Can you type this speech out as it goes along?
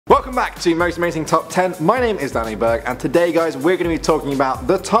Welcome back to Most Amazing Top 10. My name is Danny Berg, and today guys we're going to be talking about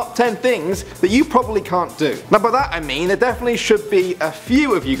the top 10 things that you probably can't do. Now by that I mean there definitely should be a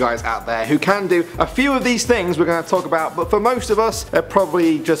few of you guys out there who can do a few of these things we're going to talk about, but for most of us they're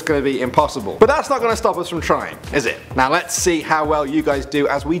probably just going to be impossible. But that's not going to stop us from trying, is it? Now let's see how well you guys do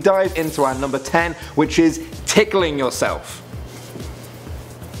as we dive into our number 10, which is tickling yourself.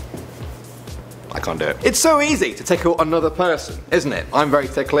 I can't do it. It's so easy to tickle another person, isn't it? I'm very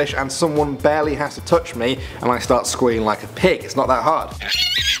ticklish and someone barely has to touch me and I start squealing like a pig. It's not that hard.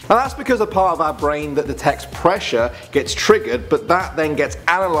 Now that's because a part of our brain that detects pressure gets triggered, but that then gets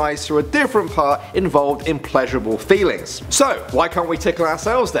analysed through a different part involved in pleasurable feelings. So why can't we tickle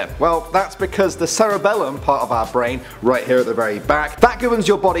ourselves then? Well, that's because the cerebellum part of our brain, right here at the very back, that governs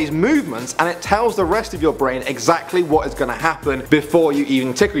your body's movements and it tells the rest of your brain exactly what is going to happen before you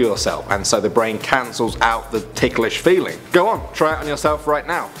even tickle yourself, and so the brain cancels out the ticklish feeling. Go on, try it on yourself right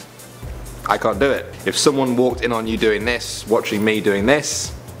now. I can't do it. If someone walked in on you doing this, watching me doing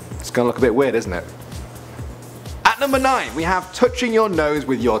this, it's gonna look a bit weird, isn't it? At number 9 we have touching your nose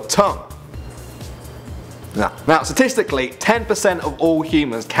with your tongue. Now statistically 10% of all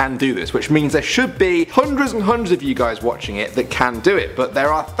humans can do this, which means there should be hundreds and hundreds of you guys watching it that can do it, but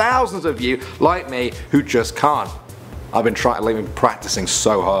there are thousands of you like me who just can't. I've been practicing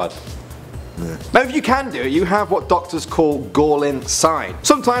so hard. Now if you can do it, you have what doctors call Gorlin sign.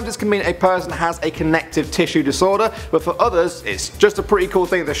 Sometimes this can mean a person has a connective tissue disorder, but for others it's just a pretty cool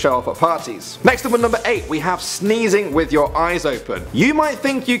thing to show off at parties. Next up at number 8 we have sneezing with your eyes open. You might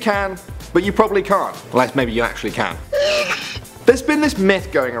think you can, but you probably can't. Unless maybe you actually can. There's been this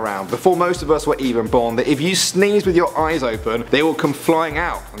myth going around before most of us were even born that if you sneeze with your eyes open, they will come flying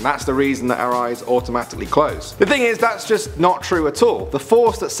out, and that's the reason that our eyes automatically close. The thing is, that's just not true at all. The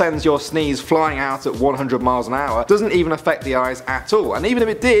force that sends your sneeze flying out at 100 miles an hour doesn't even affect the eyes at all, and even if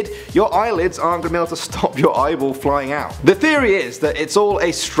it did, your eyelids aren't going to be able to stop your eyeball flying out. The theory is that it's all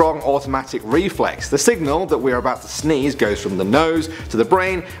a strong automatic reflex. The signal that we're about to sneeze goes from the nose to the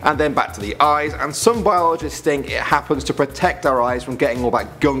brain and then back to the eyes, and some biologists think it happens to protect our eyes from getting all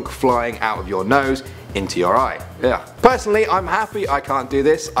that gunk flying out of your nose into your eye. Yeah. Personally, I'm happy I can't do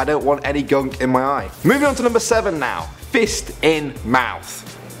this. I don't want any gunk in my eye. Moving on to number 7 now. Fist in mouth.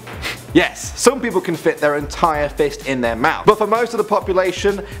 Yes, some people can fit their entire fist in their mouth, but for most of the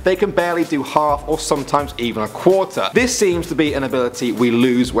population they can barely do half or sometimes even a quarter. This seems to be an ability we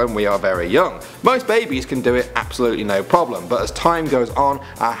lose when we are very young. Most babies can do it absolutely no problem, but as time goes on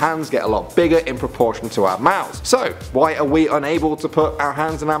our hands get a lot bigger in proportion to our mouths. So why are we unable to put our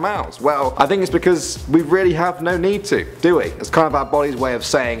hands in our mouths? Well, I think it's because we really have no need to, do we? It's kind of our body's way of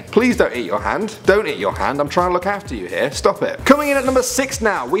saying, please don't eat your hand, don't eat your hand, I'm trying to look after you here, stop it. Coming in at number 6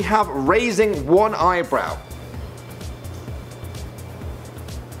 now, we have raising one eyebrow.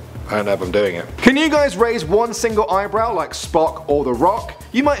 I don't know if I'm doing it. Can you guys raise one single eyebrow like Spock or The Rock?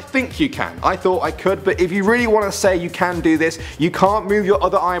 You might think you can. I thought I could, but if you really want to say you can do this, you can't move your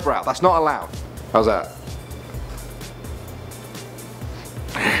other eyebrow. That's not allowed. How's that?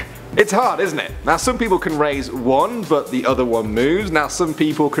 It's hard, isn't it? Now some people can raise one but the other one moves. Now some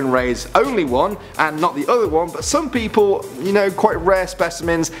people can raise only one and not the other one, but some people, you know, quite rare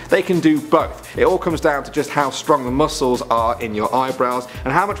specimens, they can do both. It all comes down to just how strong the muscles are in your eyebrows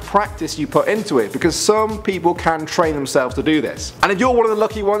and how much practice you put into it, because some people can train themselves to do this. And if you're one of the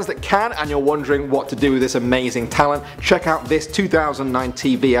lucky ones that can and you're wondering what to do with this amazing talent, check out this 2009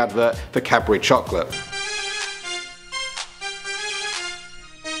 TV advert for Cadbury chocolate.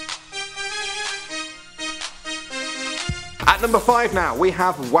 At number 5 now, we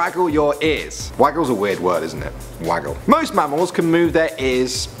have waggle your ears. Waggle's a weird word, isn't it? Waggle. Most mammals can move their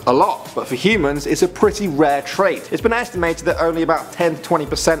ears a lot, but for humans it's a pretty rare trait. It's been estimated that only about 10 to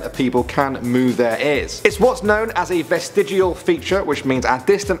 20% of people can move their ears. It's what's known as a vestigial feature, which means our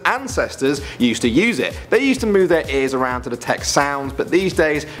distant ancestors used to use it. They used to move their ears around to detect sounds, but these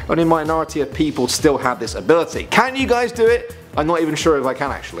days only a minority of people still have this ability. Can you guys do it? I'm not even sure if I can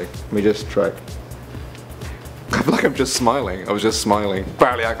actually. Let me just try. I feel like I'm just smiling. I was just smiling.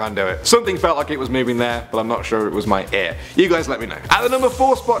 Apparently I can't do it. Something felt like it was moving there, but I'm not sure it was my ear. You guys let me know. At the number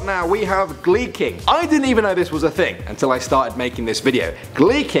 4 spot now, we have gleeking. I didn't even know this was a thing until I started making this video.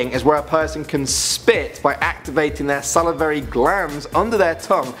 Gleeking is where a person can spit by activating their salivary glands under their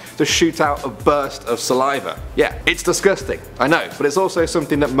tongue to shoot out a burst of saliva. Yeah, it's disgusting, I know, but it's also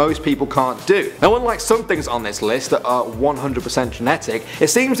something that most people can't do. Now unlike some things on this list that are 100% genetic, it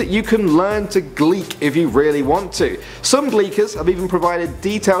seems that you can learn to gleek if you really want want to. Some gleekers have even provided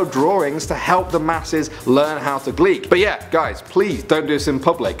detailed drawings to help the masses learn how to gleek. But yeah, guys, please don't do this in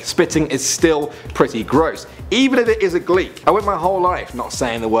public. Spitting is still pretty gross, even if it is a gleek. I went my whole life not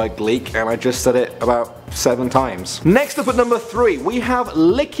saying the word gleek, and I just said it about 7 times. Next up at number 3, we have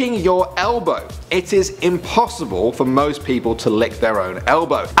licking your elbow. It is impossible for most people to lick their own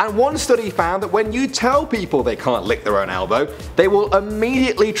elbow. And one study found that when you tell people they can't lick their own elbow, they will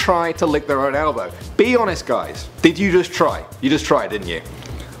immediately try to lick their own elbow. Be honest, guys. Did you just try? You just tried, didn't you?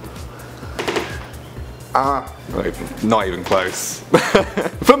 Not even close.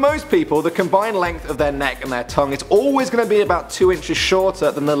 For most people, the combined length of their neck and their tongue is always going to be about 2 inches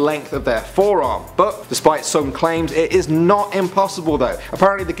shorter than the length of their forearm. But despite some claims, it is not impossible though.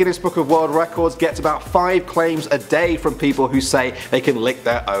 Apparently the Guinness Book of World Records gets about 5 claims a day from people who say they can lick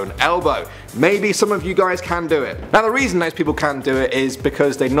their own elbow. Maybe some of you guys can do it. Now the reason those people can do it is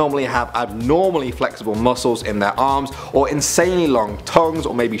because they normally have abnormally flexible muscles in their arms, or insanely long tongues,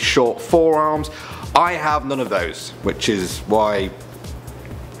 or maybe short forearms. I have none of those, which is why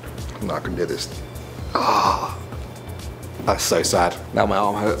I'm not gonna do this. That's so sad. Now my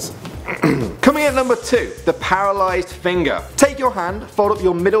arm hurts. Coming in at number 2, the paralysed finger. Take your hand, fold up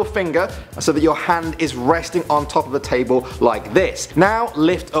your middle finger so that your hand is resting on top of the table like this. Now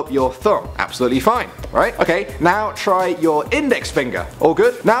lift up your thumb. Absolutely fine, right? Okay, now try your index finger. All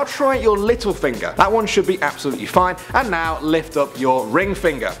good? Now try your little finger. That one should be absolutely fine. And now lift up your ring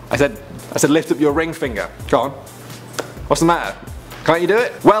finger. I said lift up your ring finger. Go on. What's the matter? Can't you do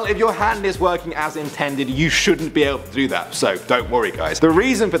it? Well, if your hand is working as intended, you shouldn't be able to do that, so don't worry guys. The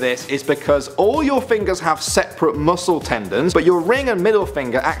reason for this is because all your fingers have separate muscle tendons, but your ring and middle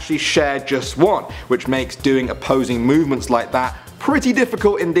finger actually share just one, which makes doing opposing movements like that pretty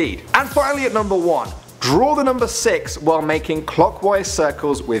difficult indeed. And finally at number 1, draw the number 6 while making clockwise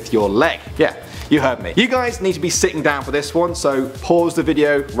circles with your leg. Yeah. You heard me. You guys need to be sitting down for this one, so pause the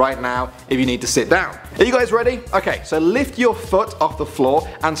video right now if you need to sit down. Are you guys ready? Okay, so lift your foot off the floor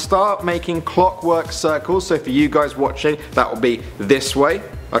and start making clockwork circles. So for you guys watching, that will be this way.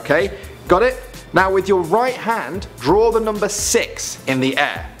 Okay, got it? Now with your right hand, draw the number 6 in the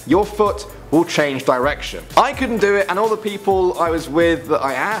air. Your foot will change direction. I couldn't do it, and all the people I was with that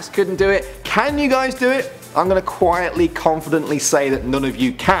I asked couldn't do it. Can you guys do it? I'm gonna quietly, confidently say that none of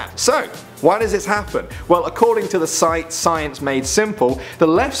you can. So, why does this happen? Well, according to the site Science Made Simple, the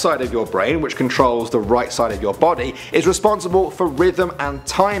left side of your brain, which controls the right side of your body, is responsible for rhythm and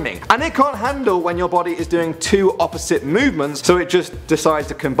timing. And it can't handle when your body is doing 2 opposite movements, so it just decides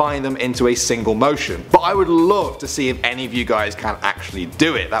to combine them into a single motion. But I would love to see if any of you guys can actually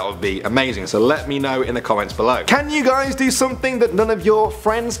do it. That would be amazing, so let me know in the comments below. Can you guys do something that none of your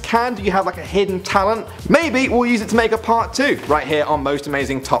friends can? Do you have like a hidden talent? Maybe we'll use it to make a part 2, right here on Most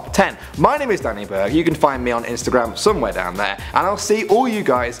Amazing Top 10. My name is Danny Berg, you can find me on Instagram somewhere down there, and I'll see all you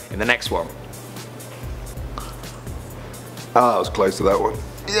guys in the next one. I was close to that one.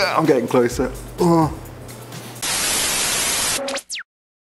 Yeah, I'm getting closer.